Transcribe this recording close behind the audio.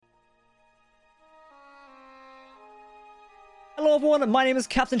Hello everyone, my name is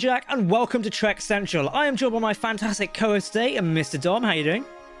Captain Jack and welcome to Trek Central. I am joined by my fantastic co-host today, Mr. Dom. How are you doing?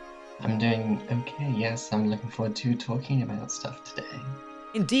 I'm doing okay, yes. I'm looking forward to talking about stuff today.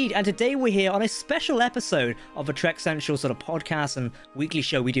 Indeed, and today we're here on a special episode of a Trek Central sort of podcast and weekly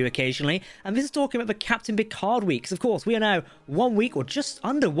show we do occasionally, and this is talking about the Captain Picard week, because of course we are now 1 week or just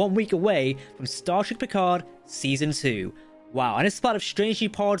under 1 week away from Star Trek Picard Season 2. Wow, and it's part of Strange New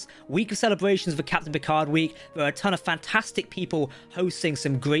Pod's week of celebrations for Captain Picard Week. There are a ton of fantastic people hosting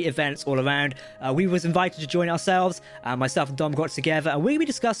some great events all around. We was invited to join ourselves, myself and Dom got together, and we're going to be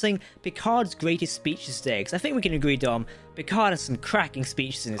discussing Picard's greatest speeches today, because I think we can agree, Dom, Picard has some cracking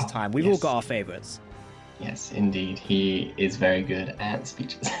speeches in his time. We've all got our favourites. Yes, indeed. He is very good at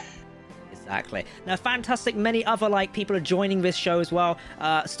speeches. Exactly. Now, fantastic. Many other people are joining this show as well.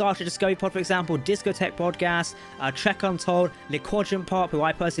 Star Trek Discovery Pod, for example, Discotheque Podcast, Trek Untold, Le Quadrant Pop, who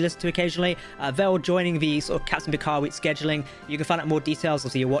I personally listen to occasionally. They're all joining the sort of Captain Picard Week scheduling. You can find out more details.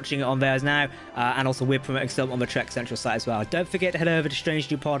 Obviously, you're watching it on theirs now, and also we're promoting some on the Trek Central site as well. Don't forget to head over to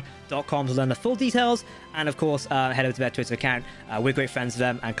strangenewpod.com to learn the full details, and of course, head over to their Twitter account. We're great friends with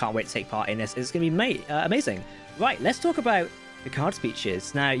them and can't wait to take part in this. It's going to be amazing. Right, let's talk about Picard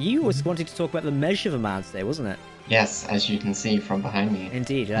speeches. Now, you was wanting to talk about the measure of a man today, wasn't it? Yes, as you can see from behind me.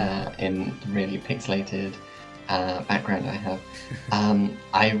 Indeed, yeah. In the really pixelated background I have.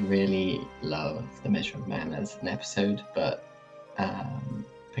 I really love The Measure of Man as an episode, but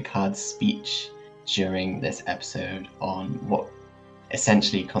Picard's speech during this episode on what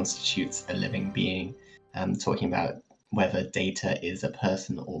essentially constitutes a living being, talking about whether data is a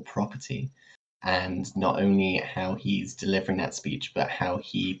person or property, and not only how he's delivering that speech, but how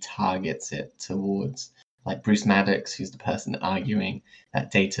he targets it towards Bruce Maddox, who's the person arguing that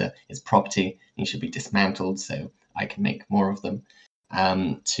data is property and should be dismantled so I can make more of them,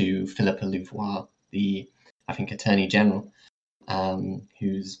 to Philippa Louvois, the, I think, Attorney General,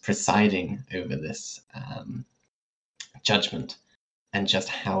 who's presiding over this judgment, and just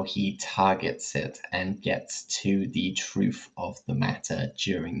how he targets it and gets to the truth of the matter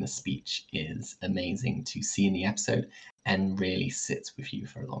during the speech is amazing to see in the episode and really sits with you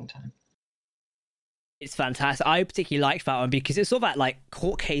for a long time. It's fantastic. I particularly liked that one because it's all that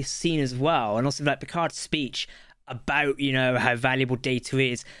court case scene as well, and also Picard's speech about, how valuable data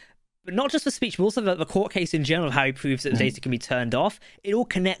is. But not just the speech, but also the court case in general, how he proves that the data can be turned off. It all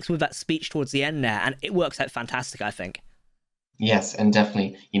connects with that speech towards the end there, and it works out fantastic, I think. Yes, and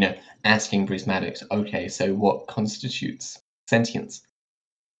definitely, asking Bruce Maddox, okay, so what constitutes sentience?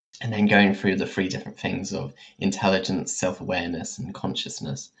 And then going through the three different things of intelligence, self-awareness, and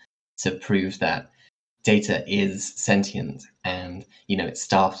consciousness to prove that data is sentient. And, it's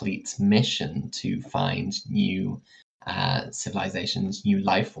Starfleet's mission to find new civilizations, new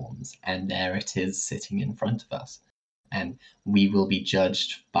life forms. And there it is sitting in front of us. And we will be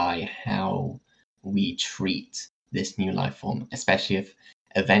judged by how we treat this new life form, especially if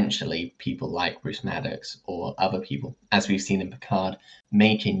eventually people like Bruce Maddox or other people, as we've seen in Picard,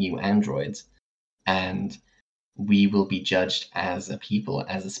 making new androids, and we will be judged as a people,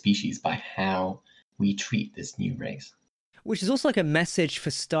 as a species, by how we treat this new race. Which is also a message for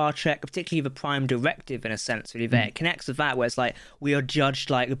Star Trek, particularly the Prime Directive, in a sense, really. There. It connects with that, where it's we are judged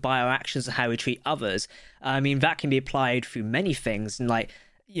by our actions and how we treat others. I mean, that can be applied through many things, and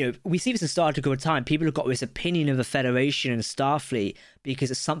we see this in Star Trek all the time. People have got this opinion of the Federation and Starfleet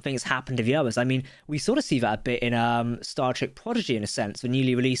because something has happened to the others. I mean, we sort of see that a bit in Star Trek Prodigy, in a sense, the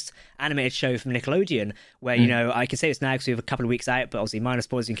newly released animated show from Nickelodeon, where, I can say this now because we have a couple of weeks out, but obviously minor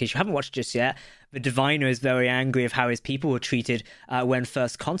spoilers in case you haven't watched it just yet. The Diviner is very angry of how his people were treated when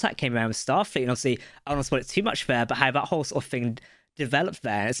First Contact came around with Starfleet. And obviously, I don't want to spoil it too much there, but how that whole sort of thing developed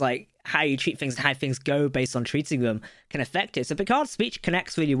there. It's how you treat things and how things go based on treating them can affect it. So Picard's speech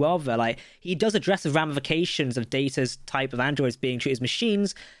connects really well there. He does address the ramifications of Data's type of androids being treated as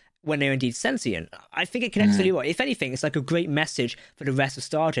machines when they're indeed sentient. I think it connects really well. If anything, it's a great message for the rest of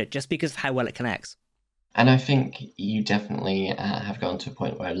Star Trek just because of how well it connects. And I think you definitely have gone to a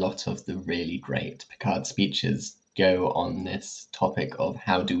point where a lot of the really great Picard speeches go on this topic of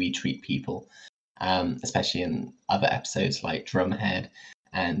how do we treat people, especially in other episodes like Drumhead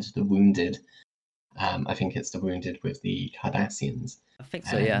and The Wounded. I think it's The Wounded with the Cardassians. I think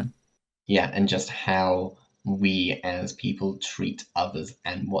so, yeah. Yeah, and just how we as people treat others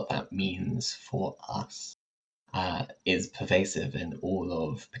and what that means for us is pervasive in all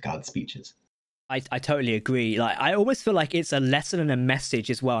of Picard's speeches. I totally agree. I almost feel like it's a lesson and a message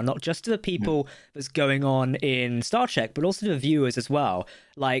as well, not just to the people that's going on in Star Trek, but also to the viewers as well.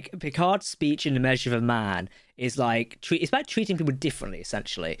 Picard's speech in The Measure of a Man is like it's about treating people differently,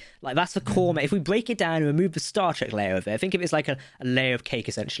 essentially. Like that's the core. If we break it down and remove the Star Trek layer of it, think of it as like a layer of cake,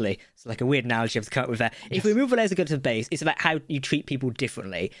 essentially. It's like a weird analogy I've come up with there. If we remove the layers and go to the base, it's about how you treat people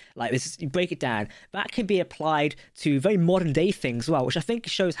differently. Like this, you break it down. That can be applied to very modern day things as well, which I think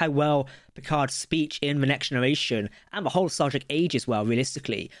shows how well Picard's speech in The Next Generation and the whole Star Trek age as well,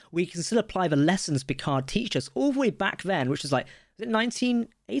 realistically. We can still apply the lessons Picard teaches us all the way back then, which was like, was it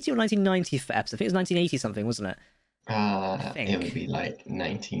 1980 or 1990 for episode? I think it was 1980 something, wasn't it? It would be like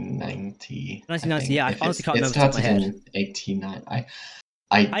 1990. 1990, yeah. I honestly can't remember off the top of my head. In 89.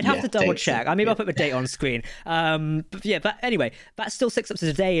 I'd have to double check. Maybe I'll put the date on screen. But anyway, that still sticks up to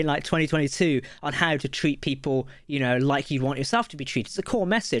today in like 2022 on how to treat people, like you'd want yourself to be treated. It's a core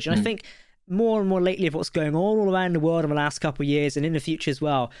message. And I think more and more lately of what's going on all around the world in the last couple of years and in the future as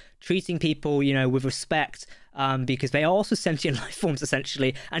well, treating people, with respect, because they are also sentient life forms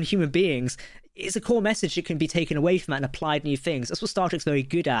essentially and human beings. It's a core message that can be taken away from that and applied new things. That's what Star Trek's very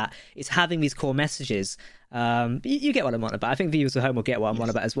good at, is having these core messages. You get what I'm on about. I think viewers at home will get what I'm on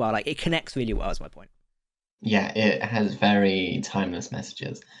about as well. Like, it connects really well, is my point. Yeah, it has very timeless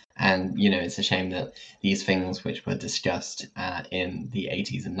messages. And, it's a shame that these things which were discussed in the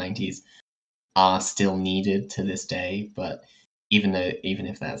 80s and 90s are still needed to this day. But even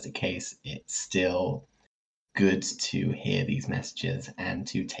if that's the case, it's still good to hear these messages and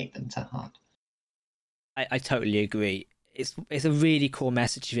to take them to heart. I totally agree. It's a really core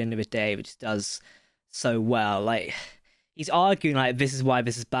message at the end of the day, which does so well. Like, he's arguing like this is why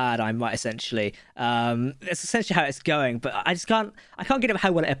this is bad. I'm right, essentially. That's essentially how it's going. But I can't get over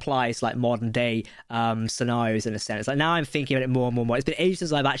how well it applies like modern day scenarios in a sense. Like now I'm thinking about it more and more. It's been ages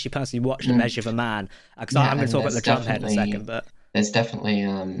since I've actually personally watched The Measure of a Man. Because I'm going to talk about the Jumphead in a second. But there's definitely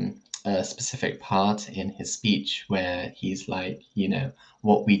a specific part in his speech where he's like,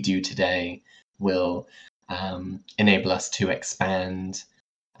 what we do today will enable us to expand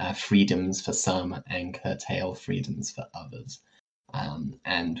freedoms for some and curtail freedoms for others.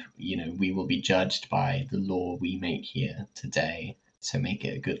 And, we will be judged by the law we make here today, so make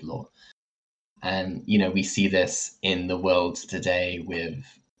it a good law. And, we see this in the world today with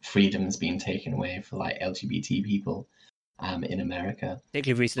freedoms being taken away for like LGBT people in America.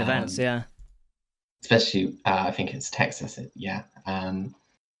 Particularly recent events, yeah. Especially, I think it's Texas,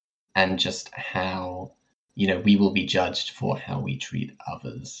 and just how, we will be judged for how we treat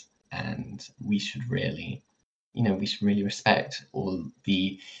others. And we should really, respect all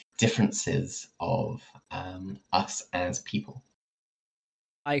the differences of us as people.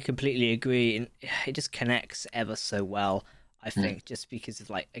 I completely agree. And it just connects ever so well, I think, just because of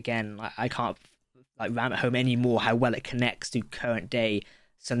I can't ram it home anymore how well it connects to current day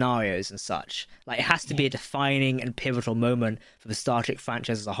scenarios and such. Like, it has to be a defining and pivotal moment for the Star Trek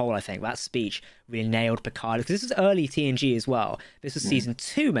franchise as a whole. I think that speech really nailed Picard, because this was early TNG as well. This was season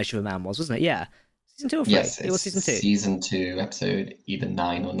 2 Measure of a Man, wasn't it? Yeah, season 2 or 3? Yes, it was season 2. Season 2, episode either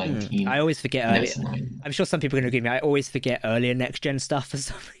 9 or 19. I always forget earlier. I'm sure some people are going to agree with me. I always forget earlier Next Gen stuff for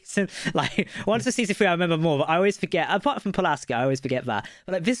some reason. Like, once it's season 3, I remember more, but I always forget. Apart from Pulaski, I always forget that.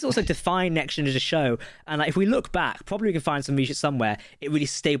 But this is also defined Next Gen as a show. And if we look back, probably we can find some research somewhere. It really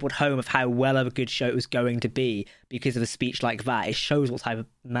stapled home of how well of a good show it was going to be because of a speech like that. It shows what type of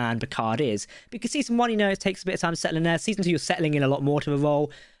man Picard is. Because season 1, it takes a bit of time to settle in there. Season 2, you're settling in a lot more to the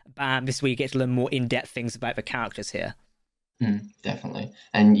role. Bam, this is where you get to learn more in-depth things about the characters here. Definitely.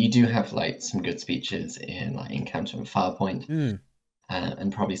 And you do have some good speeches in Encounter and Farpoint,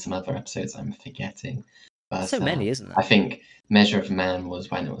 and probably some other episodes I'm forgetting. But so many, isn't there? I think Measure of Man was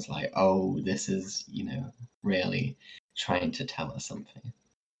when it was like, oh, this is, really trying to tell us something.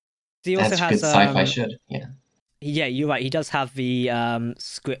 He also has good sci-fi should, Yeah, you're right. He does have the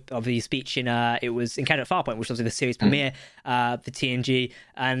script of the speech in it was Encounter at Farpoint, which was the series premiere for TNG.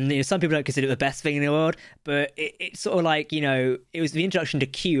 And some people don't consider it the best thing in the world, but it's sort of like, it was the introduction to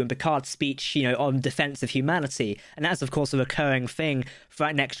Q and Picard's speech, on defense of humanity. And that's, of course, a recurring thing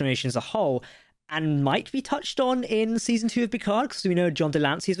throughout Next Generation as a whole, and might be touched on in season 2 of Picard, because we know John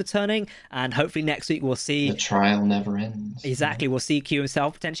Delancey is returning, and hopefully next week we'll see... The trial never ends. Exactly, we'll see Q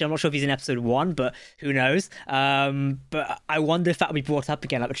himself, potentially. I'm not sure if he's in episode 1, but who knows? But I wonder if that will be brought up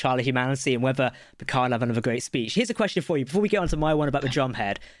again, like the trial of humanity, and whether Picard will have another great speech. Here's a question for you, before we get on to my one about the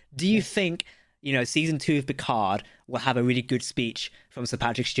drumhead. Do you think season 2 of Picard will have a really good speech from Sir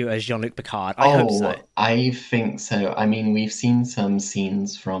Patrick Stewart as Jean-Luc Picard. I hope so. I think so. I mean, we've seen some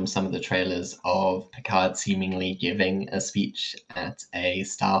scenes from some of the trailers of Picard seemingly giving a speech at a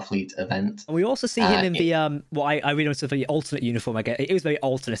Starfleet event. And we also see him in the I really want the alternate uniform. I get it was very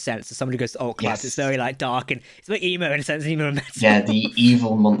alt in a sense. As somebody goes to alt class, it's very like dark and it's very emo in a sense. Emo metal. Yeah, the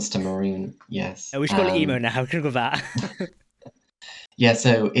evil monster maroon. Yes. We should call it emo now. We can go with that. Yeah,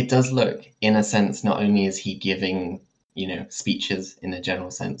 so it does look, in a sense, not only is he giving, speeches in the general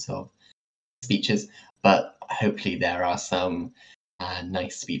sense of speeches, but hopefully there are some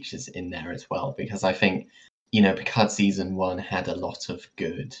nice speeches in there as well, because I think, Picard season 1 had a lot of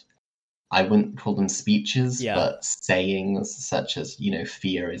good, I wouldn't call them speeches, but sayings such as,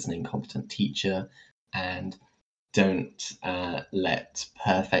 fear is an incompetent teacher, and don't let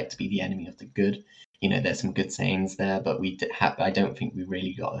perfect be the enemy of the good. There's some good sayings there, but I don't think we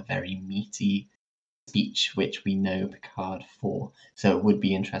really got a very meaty speech, which we know Picard for. So it would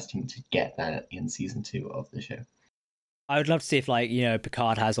be interesting to get that in season 2 of the show. I would love to see if,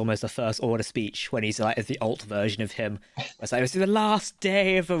 Picard has almost a first order speech when he's like the alt version of him. It's like, it's the last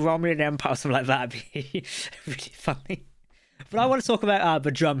day of the Romulan Empire, or something like that. It'd be really funny. But I want to talk about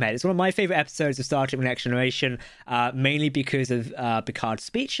the Drumhead. It's one of my favourite episodes of Star Trek The Next Generation, mainly because of Picard's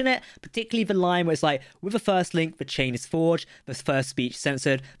speech in it, particularly the line where it's like, with the first link, the chain is forged, the first speech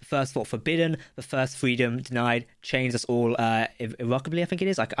censored, the first thought forbidden, the first freedom denied, chains us all irrevocably, I think it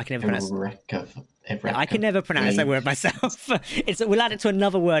is. I can never pronounce I can never pronounce that word myself. We'll add it to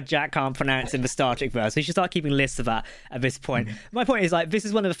another word Jack can't pronounce in the Star Trek verse. So you should start keeping lists of that at this point. My point is, this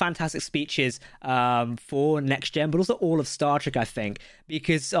is one of the fantastic speeches for Next Gen, but also all of Star Trek, I think,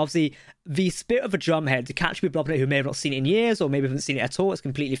 because obviously the spirit of a drumhead, to catch people up on it who may have not seen it in years or maybe haven't seen it at all, it's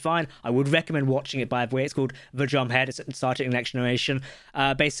completely fine. I would recommend watching it, by the way. It's called The Drumhead. It's in Star Trek The Next Generation.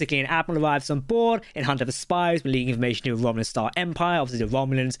 Basically, an admiral arrives on board in hunt of the spies, leading information to a Romulan Star Empire, obviously the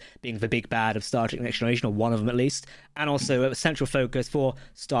Romulans being the big bad of Star Trek The Next Generation, or one of them at least, and also a central focus for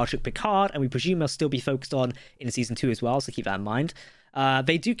Star Trek Picard, and we presume they'll still be focused on in season 2 as well, so keep that in mind.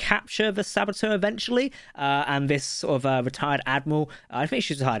 They do capture the saboteur eventually, and this sort of retired admiral, I think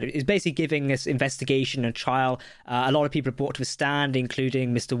she's retired, is basically giving this investigation and trial. A lot of people are brought to the stand,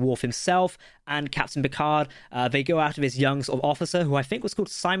 including Mr. Worf himself and Captain Picard. They go after this young sort of officer, who I think was called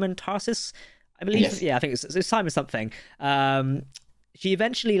Simon Tarsis, I believe. Yes. Yeah, I think it's Simon something. They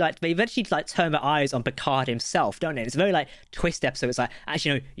eventually turn their eyes on Picard himself, don't they? It's a very twist episode. It's like,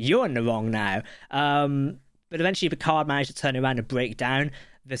 actually, no, you're in the wrong now. But eventually Picard managed to turn around and break down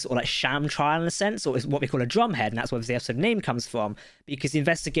this sort of sham trial in a sense, or what we call a drumhead, and that's where the episode name comes from, because the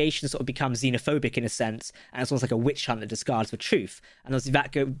investigation sort of becomes xenophobic in a sense, and it's almost like a witch hunt that discards the truth. And obviously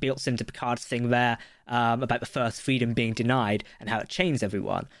that built into Picard's thing there about the first freedom being denied and how it changed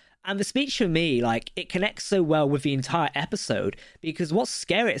everyone. And the speech for me, it connects so well with the entire episode, because what's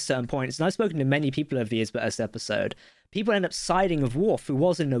scary at certain points, and I've spoken to many people over the years about this episode, people end up siding with Worf, who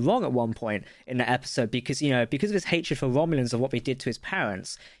was in the wrong at one point in that episode, because of his hatred for Romulans and what they did to his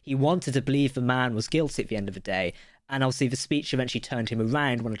parents, he wanted to believe the man was guilty at the end of the day. And obviously the speech eventually turned him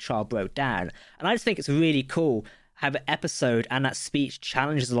around when the trial broke down. And I just think it's really cool how the episode and that speech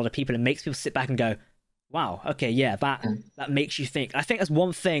challenges a lot of people and makes people sit back and go, wow, okay, yeah, that makes you think. I think that's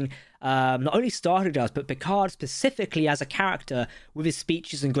one thing not only Star Trek does, but Picard specifically as a character, with his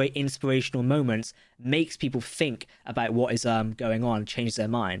speeches and great inspirational moments, makes people think about what is going on, changes their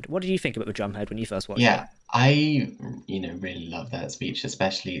mind. What did you think about the Drumhead when you first watched it? Yeah, I really love that speech,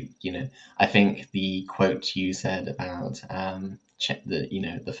 especially, I think the quote you said about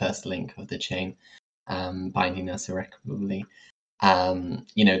the first link of the chain binding us irrecoverably,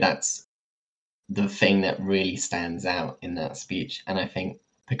 that's the thing that really stands out in that speech. And I think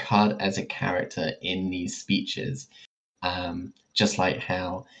Picard as a character in these speeches, just like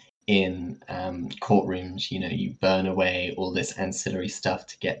how in courtrooms, you burn away all this ancillary stuff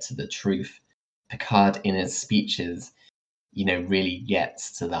to get to the truth, Picard in his speeches, really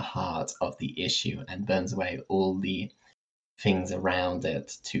gets to the heart of the issue and burns away all the things around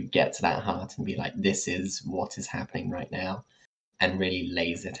it to get to that heart and be like, this is what is happening right now, and really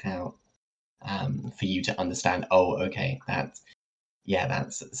lays it out. For you to understand, oh, okay, that's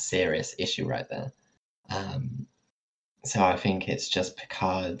a serious issue right there. So I think it's just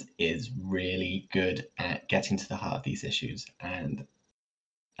Picard is really good at getting to the heart of these issues and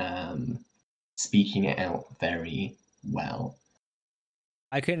speaking it out very well.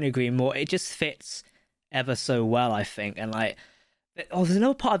 I couldn't agree more. It just fits ever so well, I think. And Oh, there's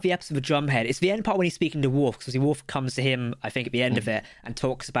another part of the episode of Drumhead. It's the end part when he's speaking to Worf, because Worf comes to him, I think, at the end of it, and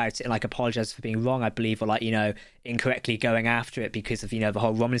talks about it and like apologizes for being wrong, I believe, or like, incorrectly going after it because of, the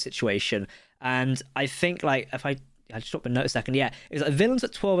whole Romulan situation. And I think, like, if I just dropped a note a second. Yeah, it was like villains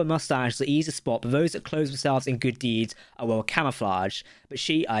that twirl their mustaches are easy to spot, but those that clothe themselves in good deeds are well camouflaged. But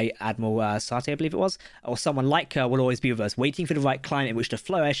she, Admiral Sate, I believe it was, or someone like her, will always be with us, waiting for the right climate in which to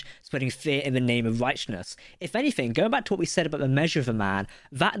flourish, spreading fear in the name of righteousness. If anything, going back to what we said about the measure of a man,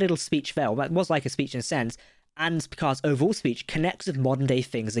 that little speech there, well, that was like a speech in a sense, and Picard's overall speech connects with modern day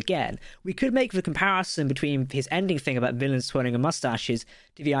things again. We could make the comparison between his ending thing about villains twirling their mustaches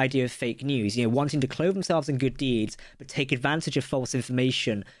to the idea of fake news, wanting to clothe themselves in good deeds but take advantage of false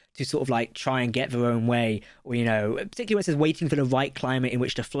information to sort of like try and get their own way, or particularly when it says waiting for the right climate in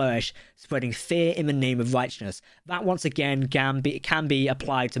which to flourish, spreading fear in the name of righteousness. That once again can be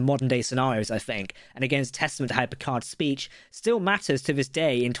applied to modern day scenarios, I think, and again it's a testament to how Picard's speech still matters to this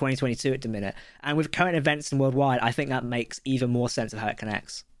day in 2022 at the minute, and with current events and worldwide, I think that makes even more sense of how it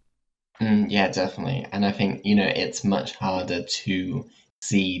connects. Yeah, definitely. And I think, it's much harder to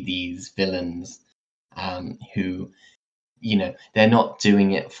see these villains who, they're not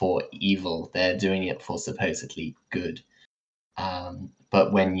doing it for evil, they're doing it for supposedly good.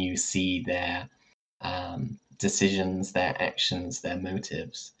 But when you see their decisions, their actions, their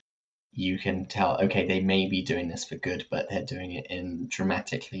motives, you can tell, okay, they may be doing this for good, but they're doing it in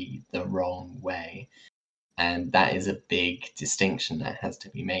dramatically the wrong way. And that is a big distinction that has to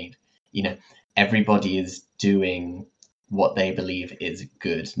be made. Everybody is doing what they believe is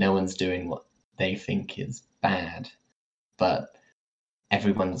good. No one's doing what they think is bad. But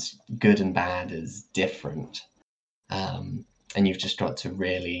everyone's good and bad is different. And you've just got to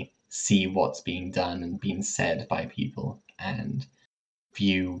really see what's being done and being said by people and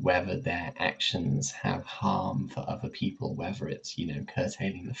view whether their actions have harm for other people, whether it's,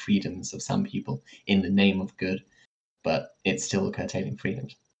 curtailing the freedoms of some people in the name of good, but it's still curtailing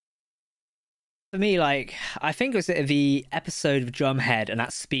freedoms. For me, like, I think it was the episode of Drumhead, and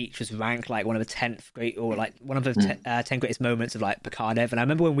that speech was ranked like one of the 10th great, or like one of the 10 greatest moments of like Picard ever. And I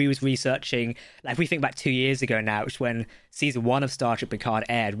remember when we was researching, like, if we think back 2 years ago now, which when season 1 of Star Trek Picard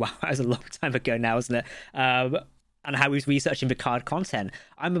aired. Wow, that was a long time ago now, wasn't it? And how we was researching Picard content.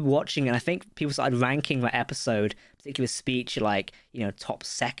 I remember watching, and I think people started ranking that episode, particular speech, like, top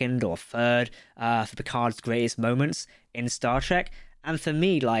second or third for Picard's greatest moments in Star Trek. And for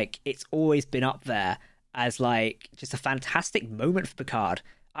me, like, it's always been up there as, like, just a fantastic moment for Picard.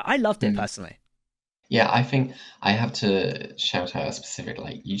 I loved it, personally. Yeah, I think I have to shout out a specific,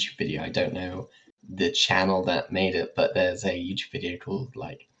 like, YouTube video. I don't know the channel that made it, but there's a YouTube video called,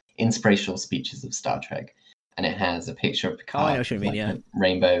 like, Inspirational Speeches of Star Trek. And it has a picture of Picard, I know what you mean, yeah. A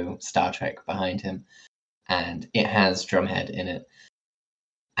rainbow Star Trek behind him. And it has Drumhead in it.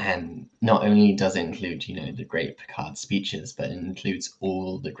 And not only does it include, the great Picard speeches, but it includes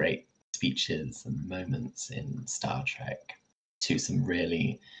all the great speeches and moments in Star Trek to some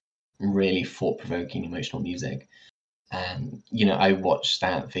really, really thought-provoking emotional music. And, I watch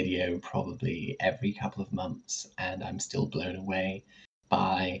that video probably every couple of months, and I'm still blown away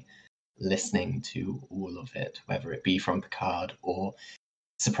by listening to all of it, whether it be from Picard or,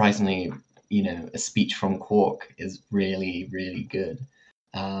 surprisingly, a speech from Quark is really, really good.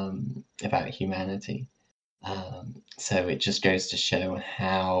 About humanity. So it just goes to show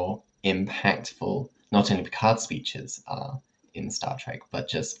how impactful not only Picard's speeches are in Star Trek, but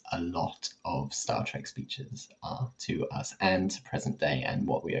just a lot of Star Trek speeches are to us and to present day and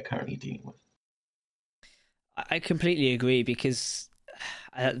what we are currently dealing with. I completely agree, because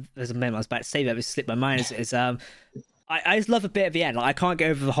there's a moment I was about to say that it slipped my mind. I just love a bit at the end. Like, I can't go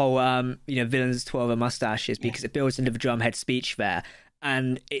over the whole villains twirl their mustaches, because it builds into the Drumhead speech there.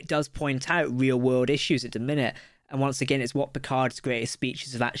 And it does point out real-world issues at the minute. And once again, it's what Picard's greatest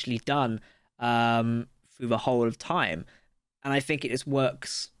speeches have actually done through the whole of time. And I think it just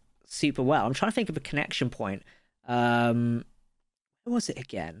works super well. I'm trying to think of a connection point. Where was it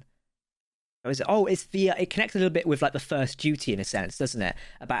again? It connects a little bit with like the first duty in a sense, doesn't it?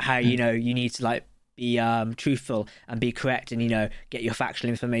 About how, you need to like be truthful and be correct and, get your factual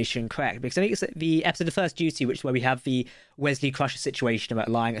information correct. Because I think it's the episode of First Duty, which is where we have the Wesley Crusher situation about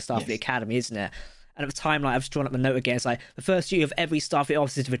lying at Starfleet Academy, isn't it? And at the time, like, I've just drawn up the note again, it's like, the first duty of every Starfleet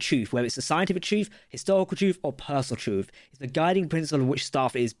officer is the truth, whether it's the scientific truth, historical truth, or personal truth. It's the guiding principle on which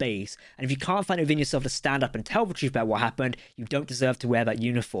Starfleet is based. And if you can't find it within yourself to stand up and tell the truth about what happened, you don't deserve to wear that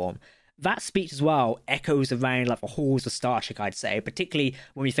uniform. That speech as well echoes around like the halls of Star Trek, I'd say, particularly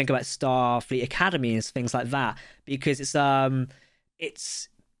when we think about Starfleet Academy and things like that, because it's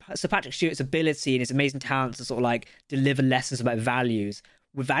Sir Patrick Stewart's ability and his amazing talent to sort of like deliver lessons about values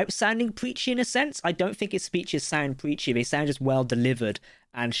without sounding preachy in a sense. I don't think his speeches sound preachy. They sound just well delivered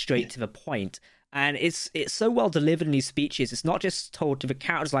and straight to the point. And it's so well delivered in these speeches. It's not just told to the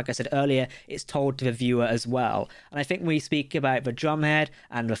characters, like I said earlier, it's told to the viewer as well. And I think when we speak about the Drumhead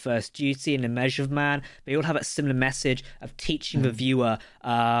and the First Duty and the Measure of Man, they all have a similar message of teaching the viewer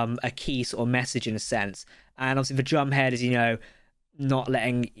a key sort of message in a sense. And obviously the Drumhead is, not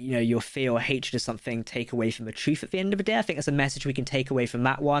letting your fear or hatred of something take away from the truth at the end of the day. I think that's a message we can take away from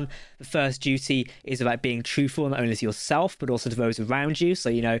that one. The First Duty is about being truthful not only to yourself but also to those around you. So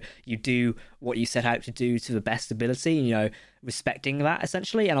you do what you set out to do to the best ability, respecting that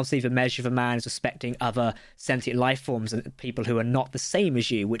essentially. And obviously the Measure of a Man is respecting other sentient life forms and people who are not the same as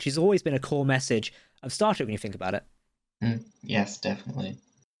you, which has always been a core message of Star Trek when you think about it. Yes, definitely.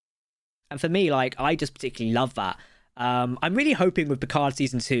 And for me, I just particularly love that. I'm really hoping with Picard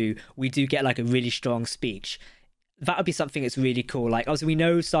season 2 we do get a really strong speech. That would be something that's really cool. Obviously we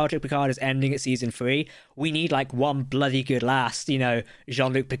know Star Trek Picard is ending at season 3. We need one bloody good last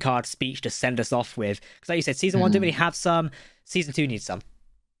Jean-Luc Picard speech to send us off with, because like you said, season 1 didn't really have some. Season 2 needs some.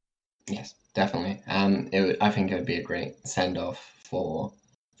 Yes, definitely. I think it would be a great send off for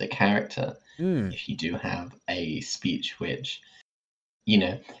the character if you do have a speech which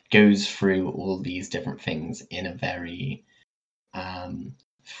goes through all these different things in a very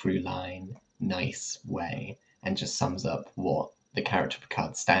through line, nice way, and just sums up what the character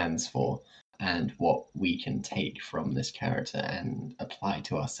Picard stands for and what we can take from this character and apply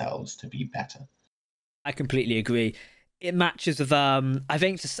to ourselves to be better. I completely agree. It matches with I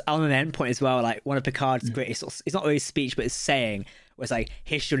think just on an end point as well, one of Picard's greatest, it's not really speech but it's saying, was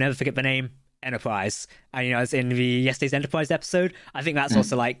history will never forget the name Enterprise, and as in the Yesterday's Enterprise episode, I think that's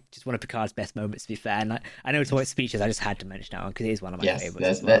also just one of Picard's best moments, to be fair. And I know it's what speeches, I just had to mention that one because it is one of my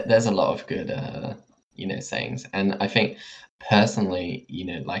favorites. There's a lot of good sayings, and I think personally,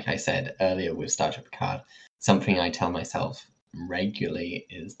 like I said earlier with Star Trek Picard, something I tell myself regularly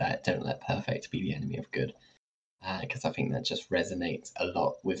is that don't let perfect be the enemy of good, because I think that just resonates a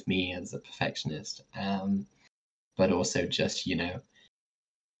lot with me as a perfectionist, but also just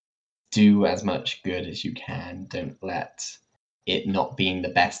do as much good as you can. Don't let it not being the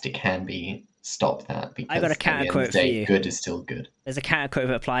best it can be stop that, because I got a counter quote for you. Good is still good. There's a counter quote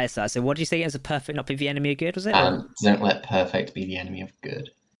that applies to that. So what did you say as a perfect not be the enemy of good, was it? Don't let perfect be the enemy of good.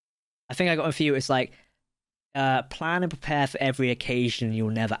 I think I got one for you. It's plan and prepare for every occasion, you'll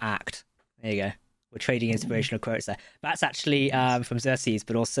never act. There you go. We're trading inspirational quotes there. That's actually from Xerxes,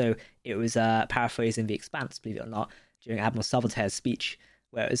 but also it was paraphrasing The Expanse, believe it or not, during Admiral Subaltern's speech,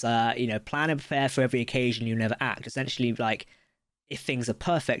 where it was, plan and prepare for every occasion, you never act. Essentially, if things are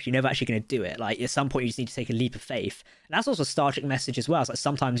perfect, you're never actually going to do it. At some point, you just need to take a leap of faith. And that's also a Star Trek message as well. It's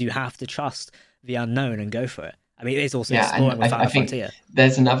sometimes you have to trust the unknown and go for it. I mean, it is also exploring with Final Frontier.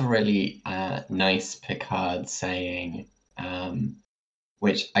 There's another really nice Picard saying,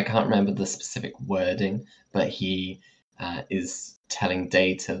 which I can't remember the specific wording, but he is telling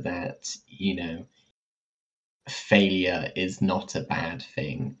Data that, failure is not a bad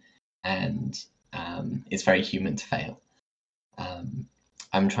thing, and it's very human to fail.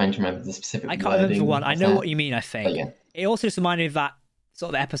 I'm trying to remember the specific wording. I can't remember the one. I know what you mean, I think. Yeah. It also just reminded me of that sort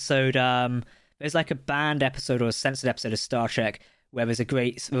of episode. There's a banned episode or a censored episode of Star Trek where there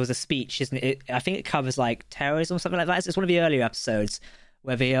was a speech, isn't it? I think it covers terrorism or something like that. It's one of the earlier episodes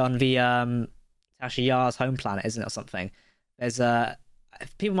where they're on the Tasha Yar's home planet, isn't it, or something? There's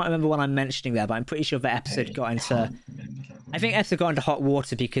people might remember what I'm mentioning there, but I'm pretty sure the episode got into... I think the episode got into hot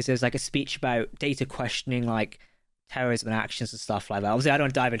water because there's a speech about Data questioning terrorism and actions and stuff like that. Obviously, I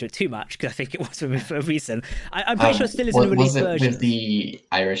don't dive into it too much because I think it was for a reason. I'm pretty sure it still is in the release version. Was it with the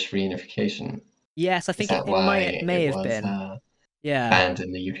Irish reunification? Yes, I think it may have been. Banned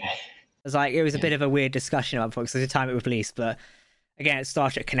in the UK. It was a bit of a weird discussion at one point because there's a time it was released, but again, it's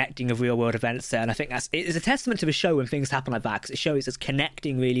Star Trek connecting of real world events there, and I think it's a testament to the show when things happen like that, because it shows it's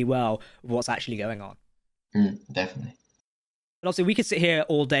connecting really well with what's actually going on. Definitely. But obviously, we could sit here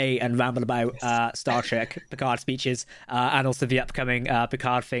all day and ramble about Star Trek, Picard speeches, and also the upcoming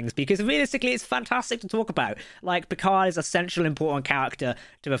Picard things, because realistically, it's fantastic to talk about. Picard is a central, important character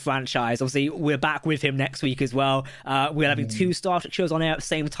to the franchise. Obviously, we're back with him next week as well. We're having 2 Star Trek shows on air at the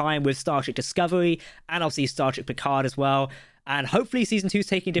same time with Star Trek Discovery and obviously Star Trek Picard as well. And hopefully season 2 is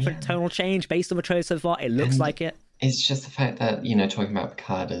taking a different tonal change based on the trailer so far. It looks like it. It's just the fact that, talking about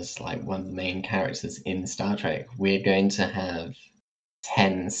Picard as one of the main characters in Star Trek, we're going to have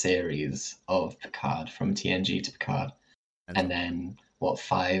 10 series of Picard from TNG to Picard. And then,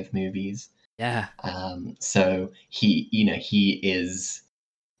 5 movies? Yeah. So he is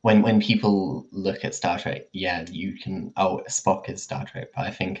when people look at Star Trek, yeah, you can, oh, Spock is Star Trek, but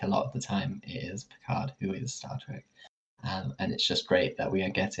I think a lot of the time it is Picard who is Star Trek. And it's just great that we are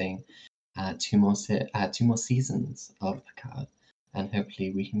getting two more seasons of Picard, and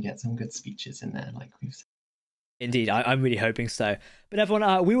hopefully we can get some good speeches in there, like we've said. Indeed, I'm really hoping so. But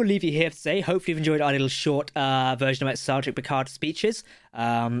everyone, we will leave you here today. Hopefully you've enjoyed our little short version about Star Trek Picard speeches.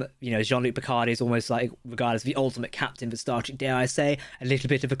 Jean-Luc Picard is almost like regarded as the ultimate captain for Star Trek, dare I say. A little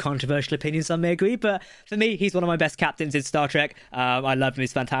bit of a controversial opinion, some may agree, but for me, he's one of my best captains in Star Trek. I love him,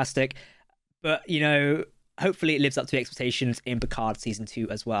 he's fantastic. But, hopefully it lives up to expectations in Picard Season 2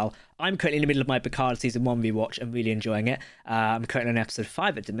 as well. I'm currently in the middle of my Picard Season 1 rewatch and really enjoying it. I'm currently on episode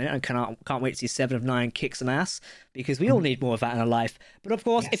 5 at the minute and can't wait to see 7 of 9 kick some ass, because we all need more of that in our life. But of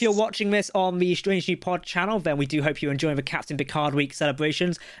course, if you're watching this on the Strange New Pod channel, then we do hope you're enjoying the Captain Picard Week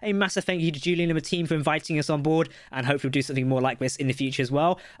celebrations. A massive thank you to Julian and the team for inviting us on board, and hopefully we'll do something more like this in the future as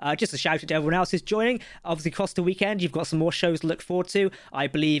well. Just a shout out to everyone else who's joining. Obviously, across the weekend, you've got some more shows to look forward to. I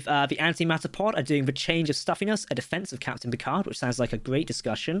believe the Antimatter Pod are doing The Change of Stuffiness, a defense of Captain Picard, which sounds like a great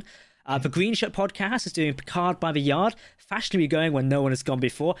discussion. The Green Shirt Podcast is doing Picard by the Yard, fashionably going when no one has gone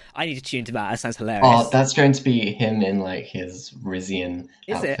before. I need to tune to that. That sounds hilarious. Oh, that's going to be him in like his Rizian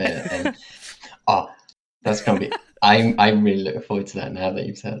outfit. And that's going to be... I'm really looking forward to that now that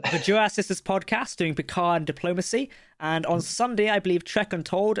you've said it. The Duras Sisters Podcast doing Picard and Diplomacy. And on Sunday, I believe Trek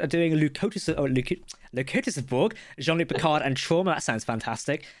Untold are doing Locutus of Borg, Jean-Luc Picard and Trauma. That sounds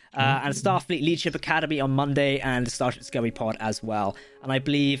fantastic. And Starfleet Leadership Academy on Monday, and the Star Trek Discovery Pod as well. And I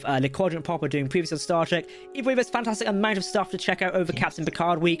believe Le Quadrant Pop are doing Previous on Star Trek. Either way, there's a fantastic amount of stuff to check out over Captain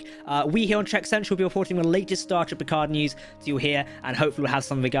Picard Week. We here on Trek Central will be reporting the latest Star Trek Picard news to you here, and hopefully we'll have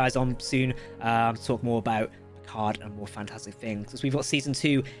some of the guys on soon to talk more about Picard and more fantastic things, because we've got Season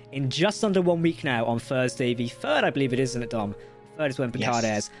 2 in just under 1 week now on Thursday the 3rd, I believe it is, isn't it, Dom? 3rd is when Picard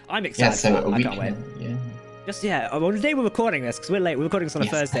airs. I'm excited. I can't wait. On the day we're recording this, because we're late, we're recording this on a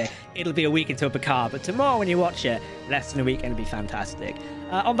Thursday, it'll be a week until Picard, but tomorrow when you watch it, less than a week, and it'll be fantastic.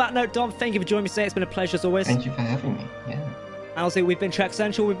 On that note, Dom, thank you for joining me today. It's been a pleasure as always. Thank you for having me. And also, we've been Trek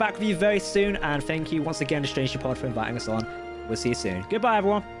Central. We'll be back with you very soon, and thank you once again to Strange New Pod for inviting us on. We'll see you soon. Goodbye,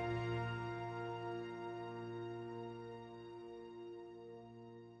 everyone.